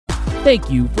Thank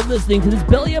you for listening to this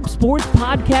Belly Up Sports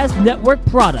Podcast Network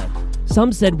product.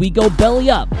 Some said we go belly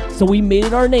up, so we made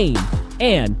it our name,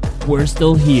 and we're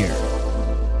still here.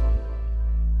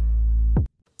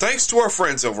 Thanks to our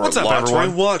friends over at up,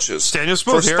 Train Watches Daniel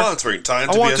Smooth for here. sponsoring Time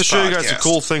to BS I want to show you guys podcast. a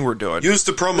cool thing we're doing. Use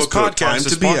the promo this code podcast Time is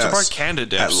to sponsored by BS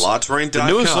Canada at Dips. LawTerrain.com The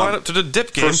newest lineup to the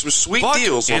dip game for some sweet but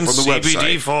deals in over the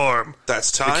CBD website. form.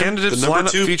 That's Time, the Canada Dips the number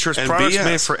lineup 2, features and products BS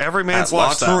made for every man's at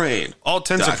lifestyle. LawTerrain.com. All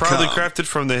tins are proudly crafted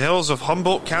from the hills of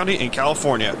Humboldt County in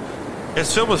California.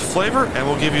 It's filled with flavor and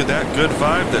will give you that good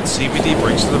vibe that CBD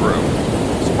brings to the room.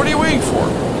 So what are you waiting for?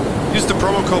 Use the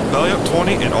promo code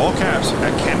BELLYUP20 in all caps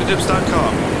at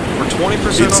CanadaDips.com for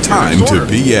 20% It's off time your next to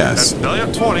order. BS. That's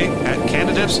BELLYUP20 at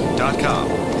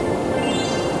CanadaDips.com.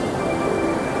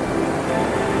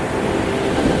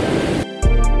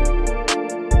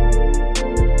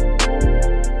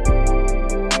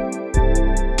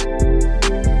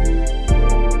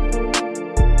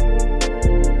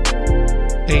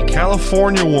 A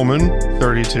California woman,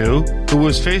 32, who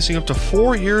was facing up to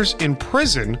 4 years in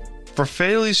prison for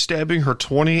fatally stabbing her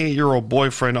 28-year-old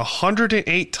boyfriend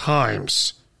 108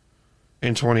 times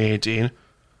in 2018,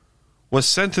 was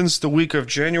sentenced the week of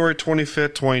January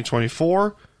 25th,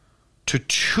 2024, to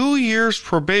 2 years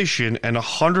probation and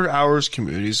 100 hours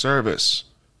community service.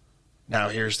 Now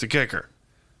here's the kicker.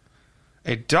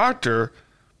 A doctor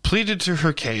pleaded to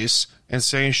her case and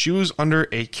saying she was under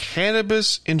a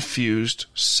cannabis-infused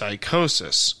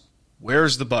psychosis.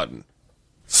 Where's the button?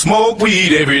 Smoke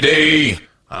weed every day.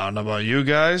 I don't know about you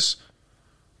guys,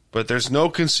 but there's no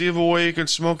conceivable way you can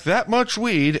smoke that much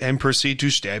weed and proceed to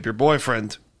stab your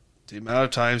boyfriend. The amount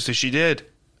of times that she did.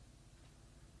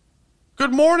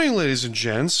 Good morning, ladies and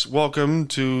gents. Welcome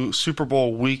to Super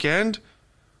Bowl weekend.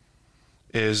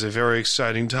 It is a very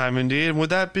exciting time indeed. And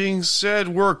with that being said,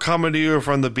 we're coming to you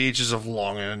from the beaches of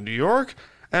Long Island, New York,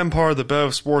 and part of the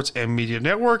Bev Sports and Media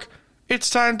Network. It's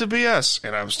time to BS,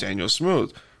 and I'm Daniel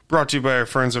Smooth. Brought to you by our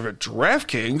friends over at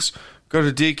DraftKings. Go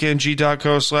to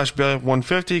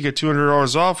dkng.co/belly150. Get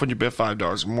 $200 off when you bet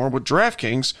 $5 or more with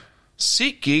DraftKings.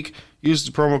 SeatGeek. Use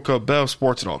the promo code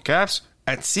BEVSports in all caps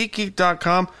at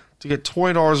SeatGeek.com to get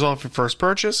 $20 off your first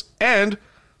purchase. And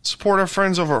support our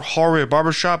friends over at Harvey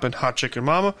Barbershop and Hot Chicken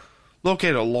Mama,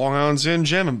 located at Long Island's Inn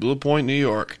Gym in Blue Point, New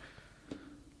York.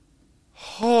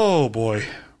 Oh boy,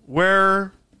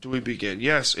 where do we begin?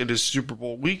 Yes, it is Super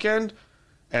Bowl weekend,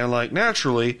 and like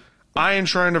naturally, I am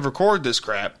trying to record this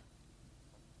crap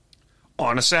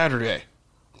on a Saturday.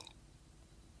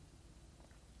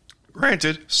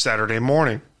 Granted, Saturday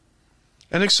morning.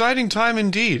 An exciting time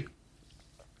indeed.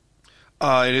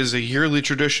 It is a yearly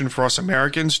tradition for us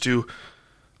Americans to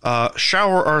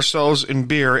shower ourselves in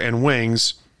beer and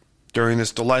wings during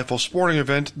this delightful sporting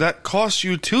event that costs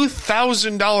you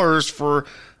 $2,000 for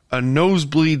a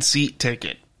nosebleed seat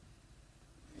ticket.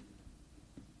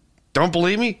 Don't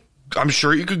believe me? I'm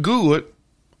sure you could Google it.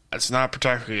 It's not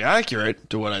particularly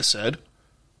accurate to what I said.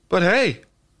 But hey,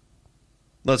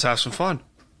 let's have some fun.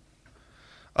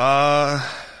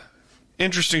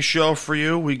 Interesting show for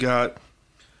you. We got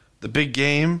the big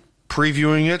game,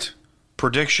 previewing it,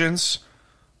 predictions.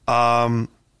 Dan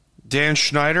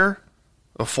Schneider,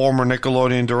 a former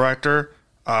Nickelodeon director.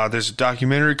 There's a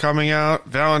documentary coming out.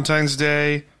 Valentine's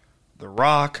Day, The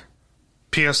Rock,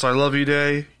 P.S. I Love You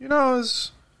Day. You know,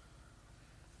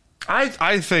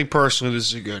 I think personally this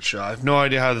is a good show. I have no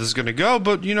idea how this is going to go,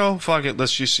 but you know, fuck it.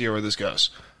 Let's just see where this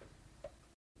goes.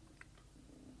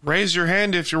 Raise your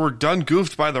hand if you were done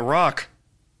goofed by The Rock.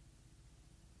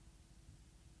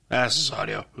 This is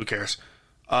audio. Who cares?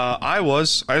 I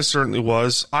certainly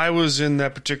was. I was in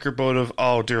that particular boat of,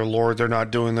 oh dear Lord, they're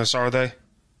not doing this, are they?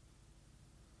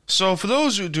 So for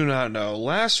those who do not know,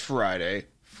 last Friday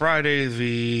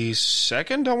the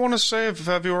 2nd, I want to say, of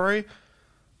February,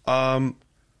 The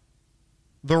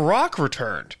Rock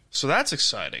returned. So that's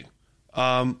exciting.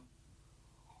 And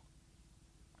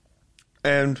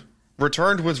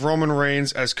returned with Roman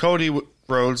Reigns as Cody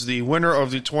Rhodes, the winner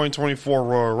of the 2024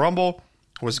 Royal Rumble,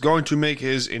 was going to make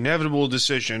his inevitable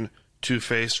decision to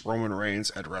face Roman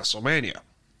Reigns at WrestleMania.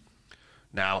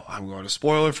 Now, I'm going to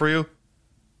spoil it for you.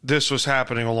 This was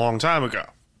happening a long time ago.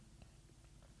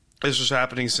 This was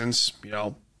happening since,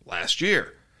 last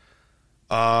year.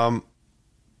 But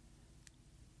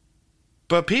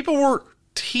people were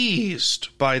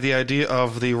teased by the idea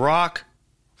of The Rock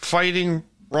fighting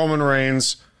Roman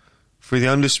Reigns for the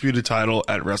undisputed title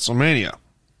at WrestleMania.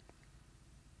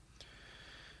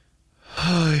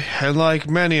 And like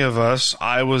many of us,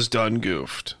 I was done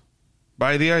goofed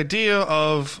by the idea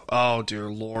of, oh dear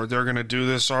Lord, they're going to do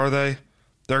this, are they?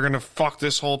 They're going to fuck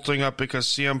this whole thing up because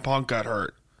CM Punk got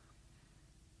hurt.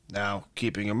 Now,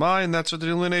 keeping in mind, that's what the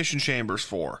Elimination Chamber's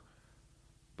for.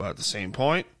 But at the same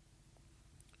point,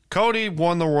 Cody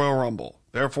won the Royal Rumble.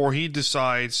 Therefore, he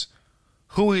decides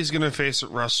who he's going to face at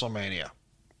WrestleMania.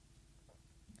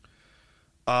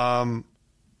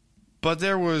 But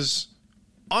there was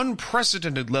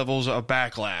unprecedented levels of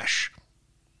backlash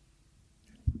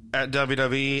at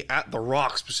WWE, at The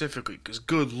Rock specifically, because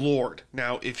good Lord.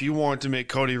 Now, if you wanted to make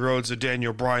Cody Rhodes a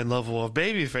Daniel Bryan level of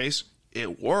babyface,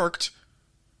 it worked.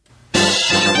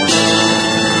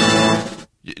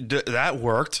 That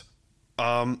worked.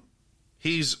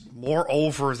 He's more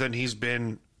over than he's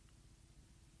been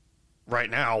right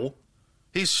now.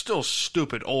 He's still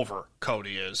stupid over,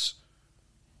 Cody is.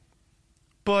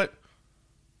 But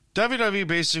WWE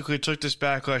basically took this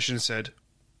backlash and said,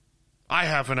 I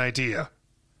have an idea.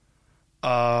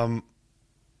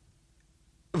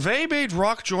 They made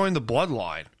Rock join the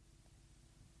Bloodline.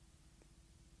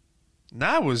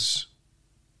 That was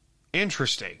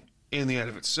interesting in the end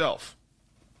of itself.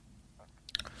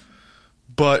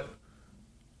 But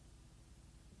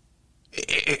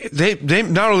they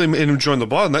not only made him join the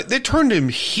Bloodline, they turned him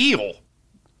heel.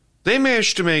 They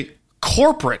managed to make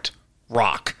corporate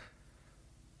Rock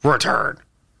return.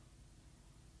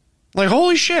 Like,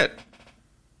 holy shit.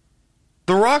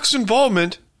 The Rock's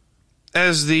involvement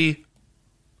in the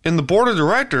board of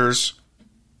directors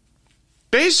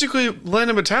basically lent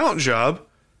him a talent job,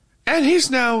 and he's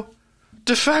now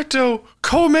de facto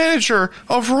co-manager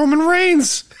of Roman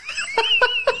Reigns.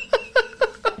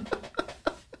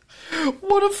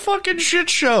 What a fucking shit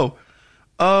show.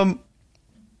 Now,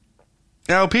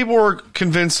 people were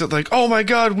convinced that, like, oh my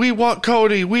god, we want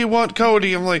Cody.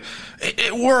 I'm like,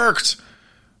 it worked.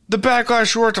 The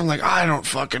backlash worked. I'm like, I don't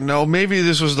fucking know. Maybe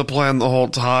this was the plan the whole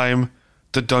time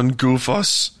to done goof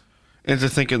us into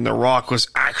thinking The Rock was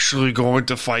actually going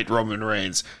to fight Roman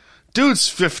Reigns. Dude's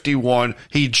 51.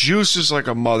 He juices like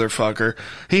a motherfucker.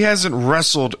 He hasn't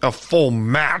wrestled a full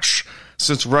match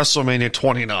since WrestleMania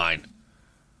 29.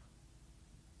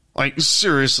 Like,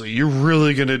 seriously, you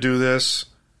really gonna do this?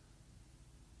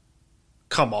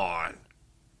 Come on.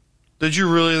 Did you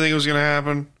really think it was gonna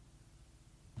happen?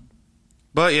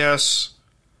 But yes,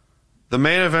 the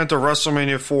main event of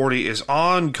WrestleMania 40 is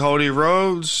on. Cody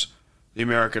Rhodes, the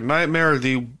American Nightmare,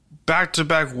 the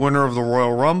back-to-back winner of the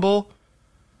Royal Rumble,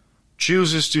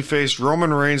 chooses to face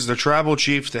Roman Reigns, the Tribal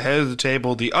Chief, the head of the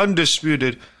table, the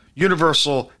undisputed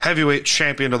Universal Heavyweight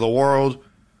Champion of the world,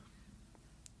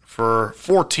 for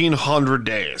 1,400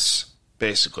 days,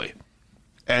 basically.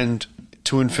 And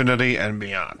to infinity and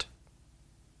beyond.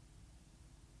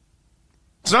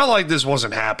 It's not like this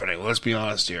wasn't happening, let's be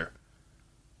honest here.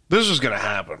 This was going to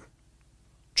happen.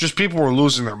 Just people were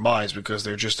losing their minds because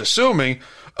they're just assuming,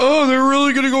 oh, they're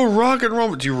really going to go Rock and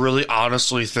Roman. Do you really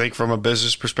honestly think from a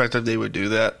business perspective they would do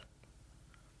that?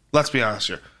 Let's be honest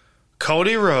here.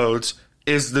 Cody Rhodes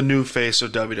is the new face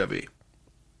of WWE.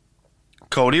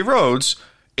 Cody Rhodes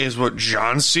is what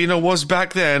John Cena was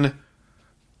back then.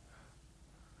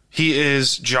 He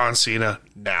is John Cena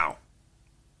now.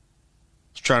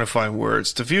 Trying to find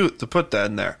words to put that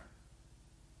in there.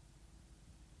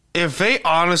 If they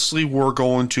honestly were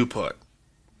going to put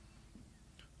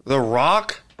The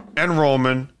Rock and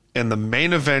Roman in the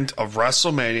main event of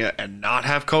WrestleMania and not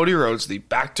have Cody Rhodes, the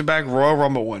back-to-back Royal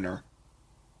Rumble winner,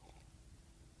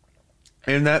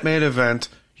 in that main event,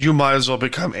 you might as well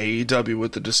become AEW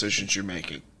with the decisions you're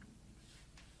making.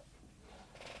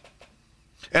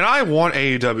 And I want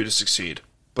AEW to succeed,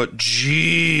 but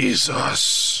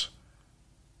Jesus.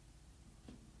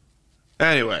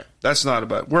 Anyway,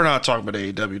 we're not talking about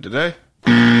AEW today.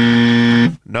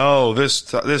 No,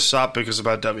 this topic is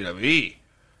about WWE.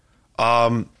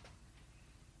 I'm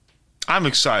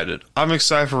excited. I'm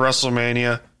excited for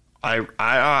WrestleMania. I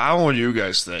don't know what you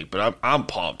guys think, but I'm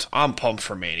pumped. I'm pumped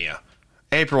for Mania.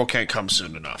 April can't come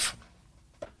soon enough.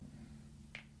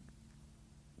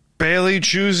 Bayley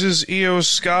chooses Io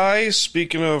Sky,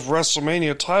 speaking of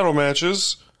WrestleMania title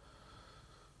matches,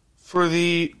 for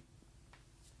the,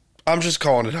 I'm just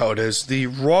calling it how it is, the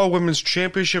Raw Women's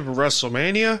Championship of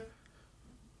WrestleMania.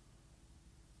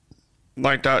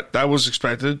 Like that was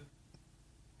expected.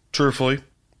 Truthfully.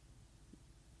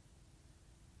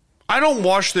 I don't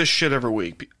watch this shit every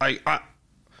week.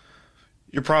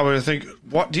 You're probably going to think,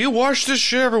 what? Do you watch this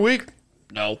shit every week?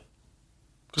 No.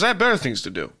 Because I have better things to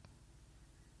do.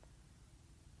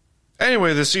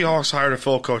 Anyway, the Seahawks hired a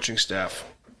full coaching staff.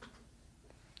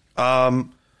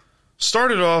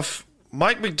 Started off,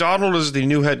 Mike Macdonald is the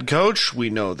new head coach.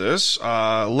 We know this.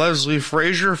 Leslie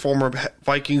Frazier, former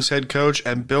Vikings head coach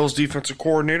and Bills defensive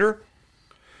coordinator,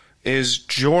 is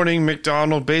joining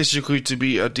Macdonald basically to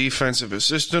be a defensive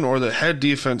assistant or the head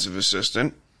defensive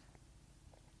assistant.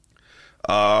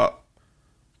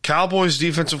 Cowboys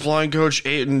defensive line coach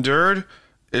Aiden Durd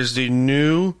is the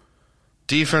new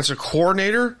defensive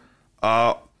coordinator.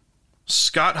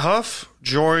 Scott Huff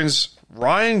joins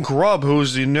Ryan Grubb,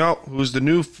 who's the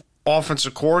new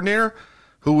offensive coordinator,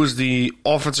 who was the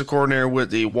offensive coordinator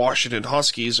with the Washington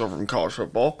Huskies over in college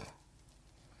football.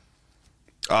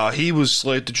 He was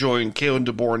slated to join Kalen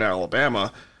DeBoer in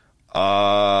Alabama.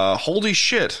 Holy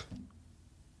shit.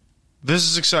 This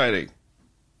is exciting.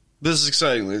 This is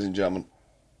exciting, ladies and gentlemen.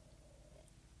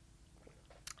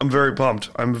 I'm very pumped.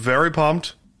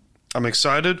 I'm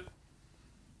excited.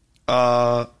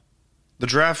 The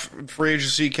draft and free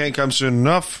agency can't come soon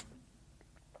enough.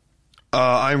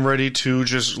 I'm ready to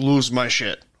just lose my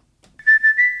shit.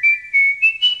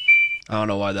 I don't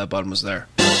know why that button was there.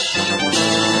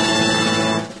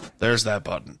 There's that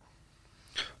button.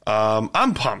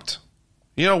 I'm pumped.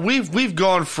 You know, we've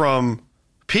gone from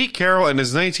Pete Carroll and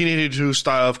his 1982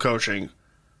 style of coaching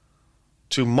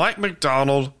to Mike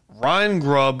Macdonald, Ryan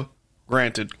Grubb,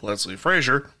 granted Leslie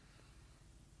Frazier,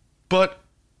 but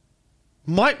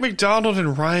Mike Macdonald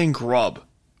and Ryan Grubb,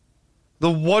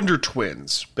 the Wonder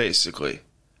Twins, basically.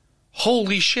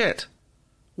 Holy shit.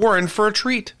 We're in for a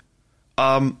treat.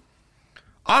 I'm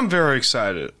very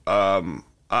excited.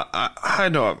 I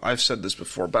know I've said this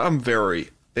before, but I'm very,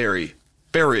 very,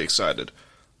 very excited.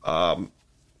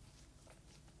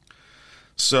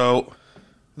 So,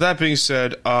 that being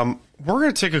said, we're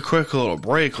going to take a quick little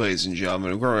break, ladies and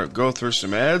gentlemen. We're going to go through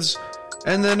some ads,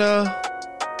 and then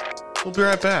we'll be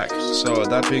right back. So,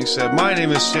 that being said, my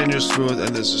name is Daniel Smooth,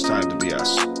 and this is Time to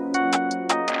BS.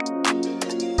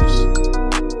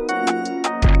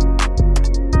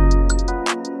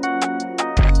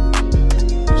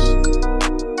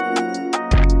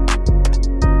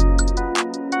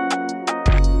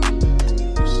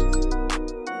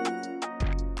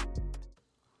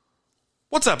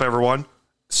 What's up, everyone?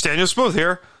 It's Daniel Smooth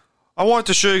here. I wanted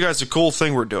to show you guys a cool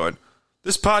thing we're doing.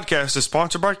 This podcast is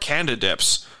sponsored by Canada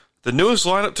Dips, the newest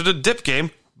lineup to the dip game,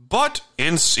 but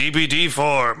in CBD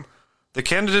form. The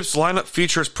Canada Dips lineup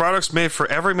features products made for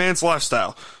every man's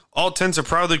lifestyle. All tins are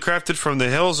proudly crafted from the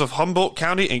hills of Humboldt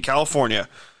County in California.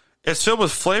 It's filled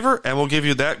with flavor and will give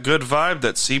you that good vibe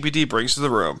that CBD brings to the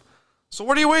room. So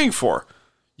what are you waiting for?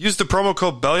 Use the promo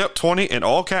code BELLYUP20 in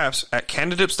all caps at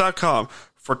CanadaDips.com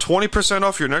for 20%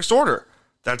 off your next order.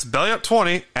 That's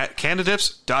BELLYUP20 at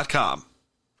CanadaDips.com.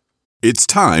 It's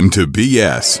time to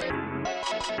BS.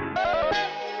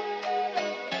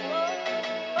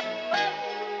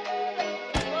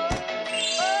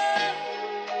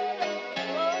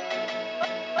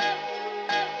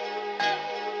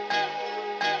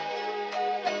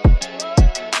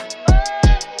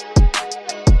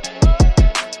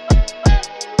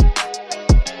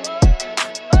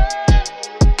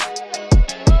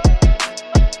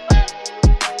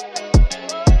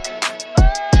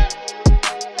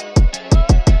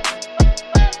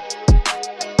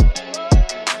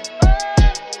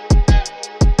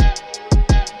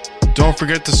 Don't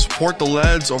forget to support the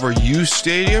lads over U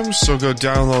Stadium, so go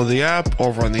download the app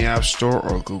over on the App Store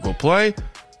or Google Play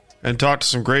and talk to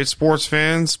some great sports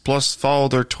fans, plus follow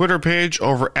their Twitter page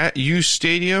over at U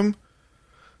Stadium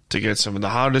to get some of the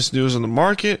hottest news on the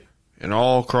market and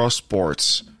all across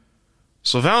sports.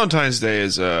 So Valentine's Day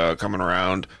is coming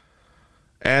around,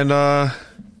 and I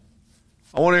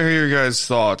want to hear your guys'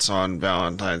 thoughts on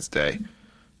Valentine's Day.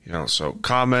 You know, so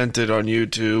comment it on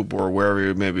YouTube or wherever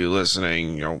you may be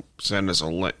listening. You know, send us a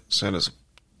link, send us a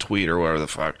tweet or whatever the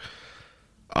fuck.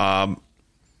 I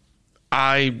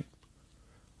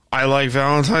like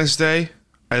Valentine's Day.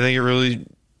 I think it really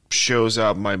shows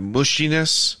out my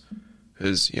mushiness,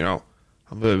 because you know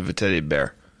I'm a bit of a teddy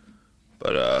bear.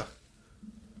 But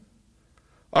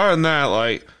other than that,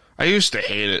 like, I used to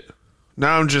hate it.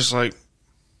 Now I'm just like,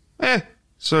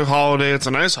 it's a holiday. It's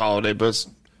a nice holiday, but it's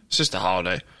just a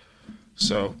holiday.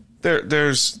 So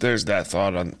there's that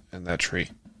thought in that tree.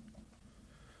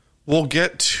 We'll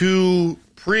get to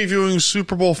previewing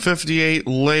Super Bowl 58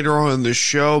 later on in the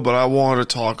show, but I want to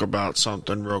talk about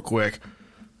something real quick,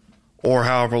 or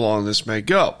however long this may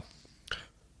go.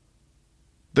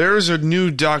 There's a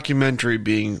new documentary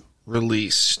being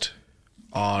released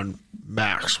on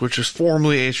Max, which is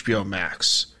formerly HBO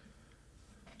Max,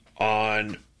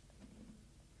 on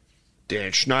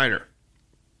Dan Schneider.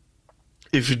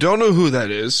 If you don't know who that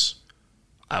is,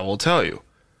 I will tell you.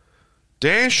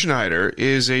 Dan Schneider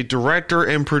is a director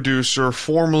and producer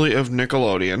formerly of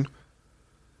Nickelodeon.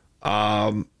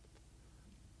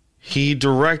 He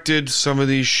directed some of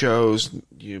these shows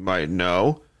you might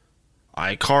know: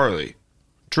 iCarly,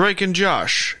 Drake and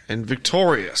Josh, and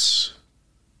Victorious.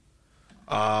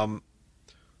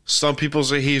 Some people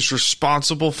say he's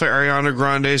responsible for Ariana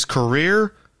Grande's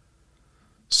career.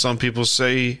 Some people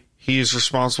say he is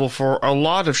responsible for a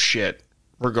lot of shit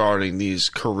regarding these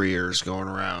careers going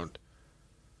around.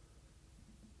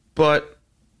 But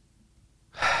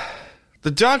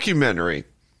the documentary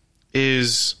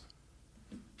is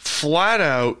flat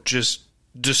out just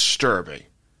disturbing.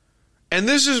 And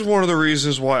this is one of the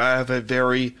reasons why I have a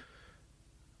very,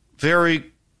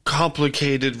 very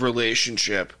complicated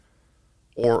relationship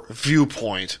or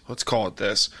viewpoint, let's call it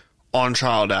this, on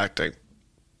child acting.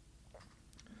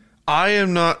 I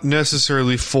am not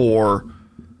necessarily for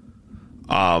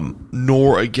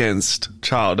nor against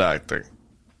child acting.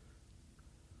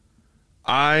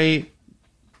 I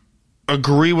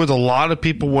agree with a lot of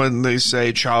people when they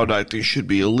say child acting should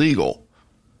be illegal.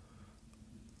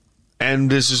 And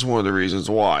this is one of the reasons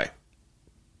why.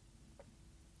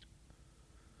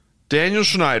 Daniel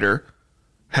Schneider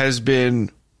has been...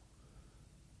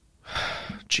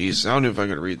 Jeez, I don't know if I'm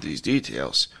going to read these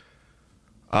details.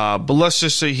 But let's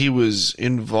just say he was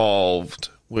involved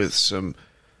with some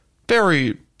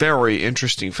very, very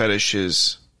interesting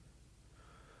fetishes,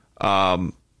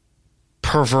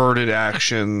 perverted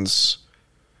actions,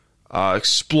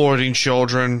 exploiting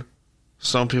children.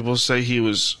 Some people say he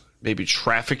was maybe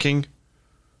trafficking.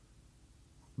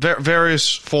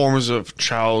 Various forms of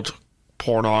child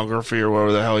pornography or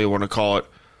whatever the hell you want to call it.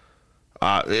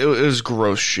 It was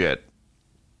gross shit.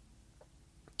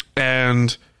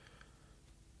 And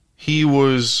he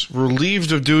was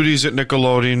relieved of duties at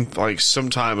Nickelodeon like some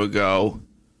time ago,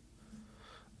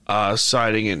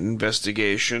 citing an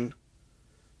investigation.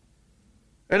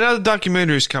 And now the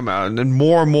documentaries come out, and then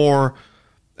more and more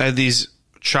of these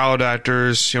child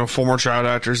actors, former child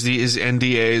actors, these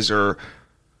NDAs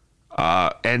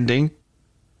are ending,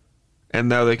 and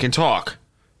now they can talk.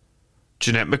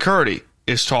 Jeanette McCurdy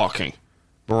is talking.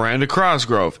 Miranda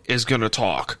Cosgrove is going to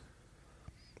talk.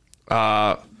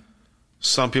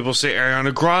 Some people say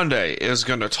Ariana Grande is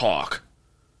going to talk.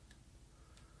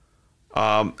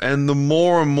 And the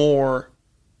more and more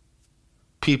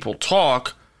people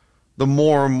talk, the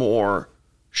more and more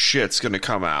shit's going to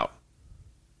come out.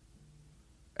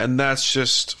 And that's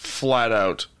just flat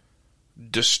out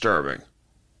disturbing.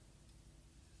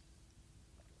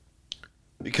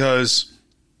 Because,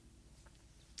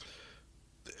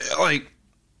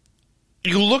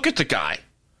 you look at the guy.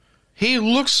 He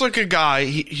looks like a guy.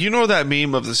 You know that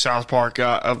meme of the South Park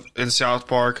guy in South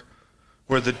Park,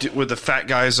 where the fat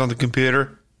guy is on the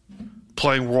computer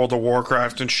playing World of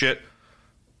Warcraft and shit,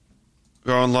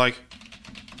 going like,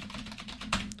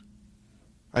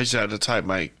 I just had to type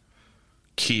my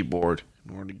keyboard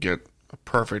in order to get a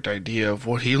perfect idea of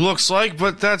what he looks like,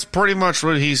 but that's pretty much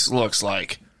what he looks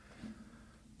like.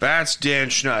 That's Dan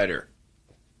Schneider.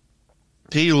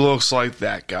 He looks like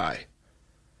that guy.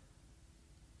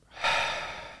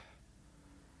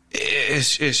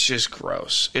 It's just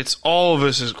gross. All of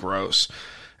this is gross.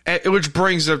 Which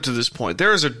brings up to this point.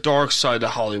 There is a dark side to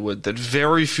Hollywood that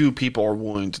very few people are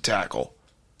willing to tackle.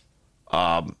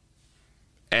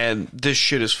 And this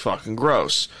shit is fucking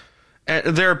gross.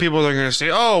 And there are people that are going to say,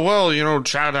 oh, well,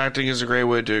 child acting is a great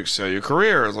way to excel your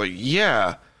career. It's like,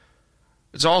 yeah.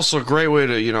 It's also a great way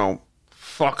to,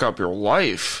 fuck up your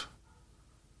life.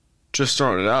 Just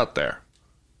throwing it out there.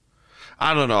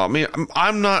 I don't know. I mean,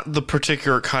 I'm not the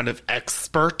particular kind of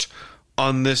expert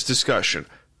on this discussion,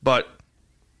 but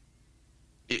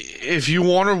if you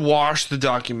want to watch the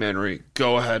documentary,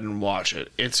 go ahead and watch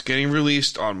it. It's getting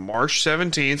released on March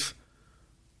 17th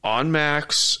on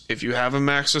Max. If you have a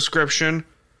Max subscription,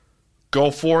 go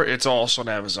for it. It's also on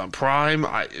Amazon Prime.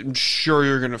 I'm sure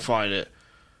you're going to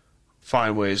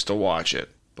find ways to watch it.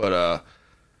 But,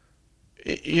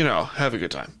 have a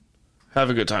good time. Have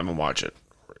a good time and watch it.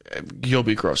 You'll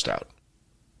be grossed out.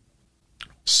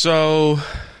 So,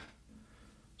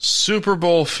 Super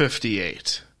Bowl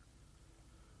 58.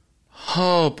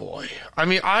 Oh, boy. I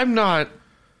mean, I'm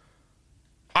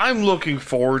looking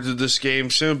forward to this game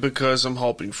soon because I'm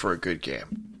hoping for a good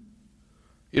game.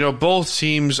 Both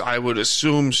teams, I would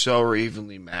assume so, are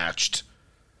evenly matched.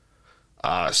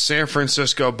 San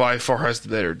Francisco by far has the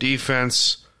better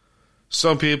defense.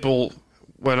 Some people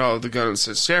went out of the gun and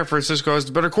said San Francisco has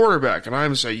the better quarterback, and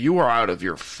I'm saying you are out of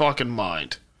your fucking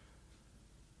mind.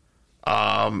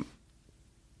 By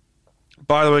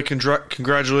the way,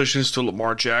 congratulations to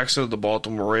Lamar Jackson of the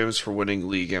Baltimore Ravens for winning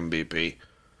league MVP.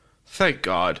 Thank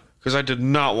God, because I did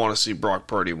not want to see Brock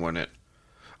Purdy win it.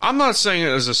 I'm not saying it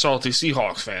as a salty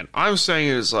Seahawks fan. I'm saying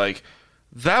it as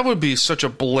that would be such a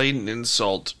blatant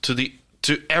insult to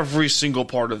every single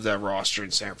part of that roster in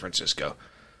San Francisco.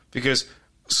 Because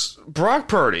Brock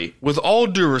Purdy, with all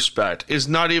due respect, is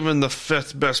not even the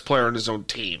 5th best player on his own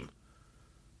team.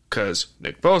 Because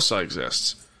Nick Bosa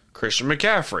exists, Christian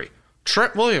McCaffrey,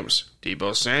 Trent Williams,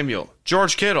 Deebo Samuel,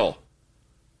 George Kittle.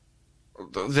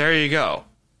 There you go.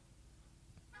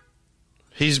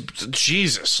 He's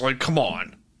Jesus. Like, come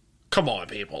on. Come on,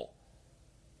 people.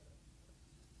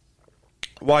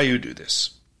 Why you do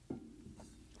this?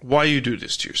 Why you do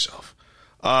this to yourself?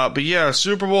 But yeah,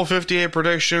 Super Bowl 58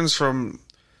 predictions from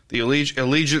the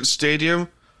Allegiant Stadium,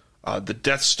 the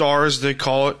Death Star as they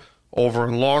call it, over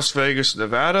in Las Vegas,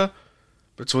 Nevada,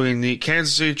 between the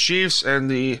Kansas City Chiefs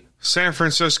and the San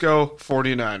Francisco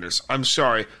 49ers. I'm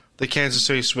sorry, the Kansas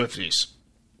City Swifties.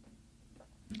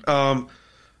 I'm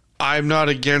not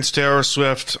against Taylor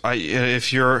Swift.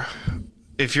 If you're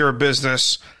a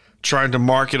business trying to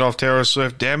market off Taylor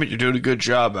Swift, damn it, you're doing a good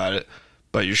job at it.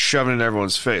 But you're shoving it in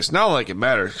everyone's face. Not like it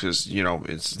matters because,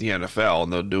 it's the NFL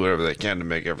and they'll do whatever they can to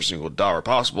make every single dollar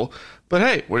possible. But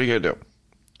hey, what are you going to do?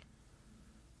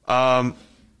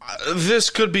 This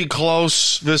could be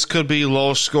close. This could be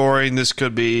low scoring. This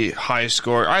could be high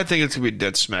scoring. I think it's going to be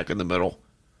dead smack in the middle.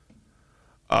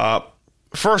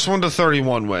 First 1 to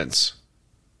 31 wins.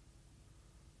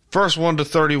 First 1 to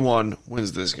 31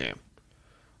 wins this game.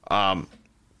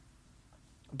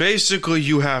 Basically,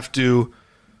 you have to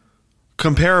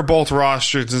compare both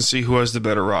rosters and see who has the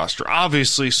better roster.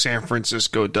 Obviously, San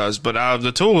Francisco does, but out of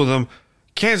the two of them,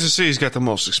 Kansas City's got the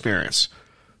most experience.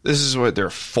 This is their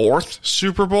 4th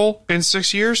Super Bowl in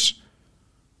 6 years?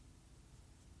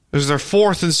 This is their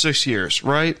 4th in 6 years,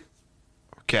 right?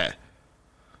 Okay.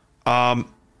 I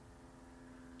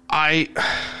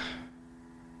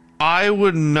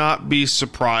would not be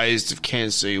surprised if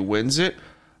Kansas City wins it.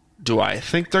 Do I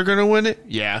think they're going to win it?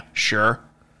 Yeah, sure.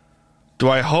 Do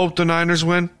I hope the Niners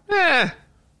win? I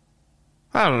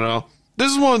don't know.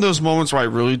 This is one of those moments where I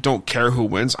really don't care who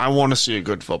wins. I want to see a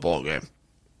good football game.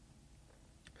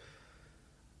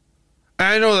 And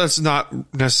I know that's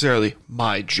not necessarily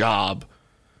my job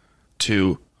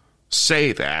to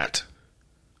say that.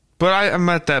 But I'm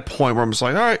at that point where I'm just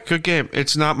like, all right, good game.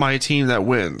 It's not my team that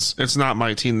wins. It's not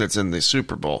my team that's in the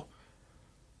Super Bowl.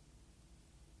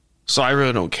 So I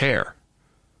really don't care.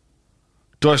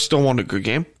 Do I still want a good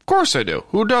game? Of course I do.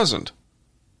 Who doesn't?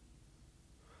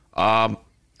 I'm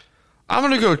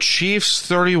going to go Chiefs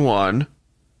 31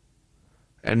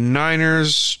 and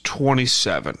Niners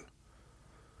 27.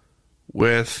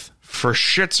 With, for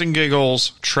shits and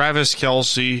giggles, Travis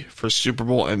Kelce for Super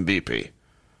Bowl MVP.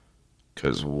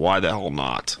 Because why the hell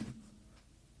not?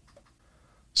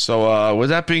 So, with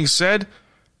that being said,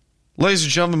 ladies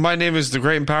and gentlemen, my name is the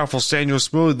great and powerful Staniel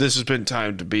Smooth. This has been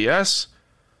Time to BS.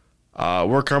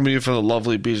 We're coming to you from the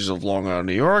lovely beaches of Long Island,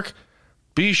 New York.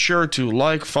 Be sure to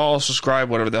like, follow, subscribe,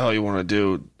 whatever the hell you want to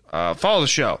do. Follow the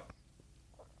show.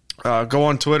 Go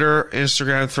on Twitter,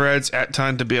 Instagram, Threads, at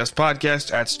Time to BS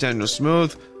Podcast, at Staniel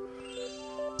Smooth.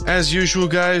 As usual,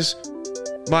 guys,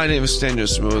 my name is Staniel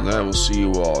Smooth, and I will see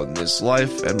you all in this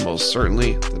life, and most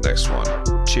certainly the next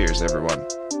one. Cheers, everyone.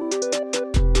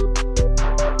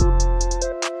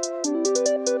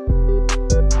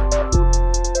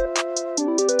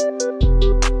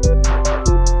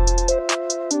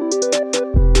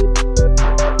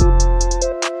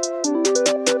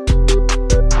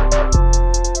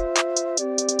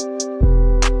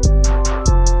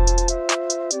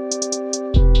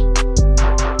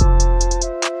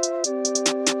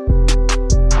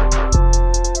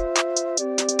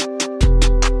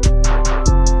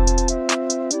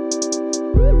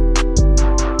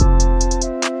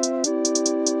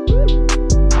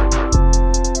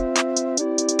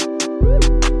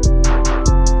 Woo!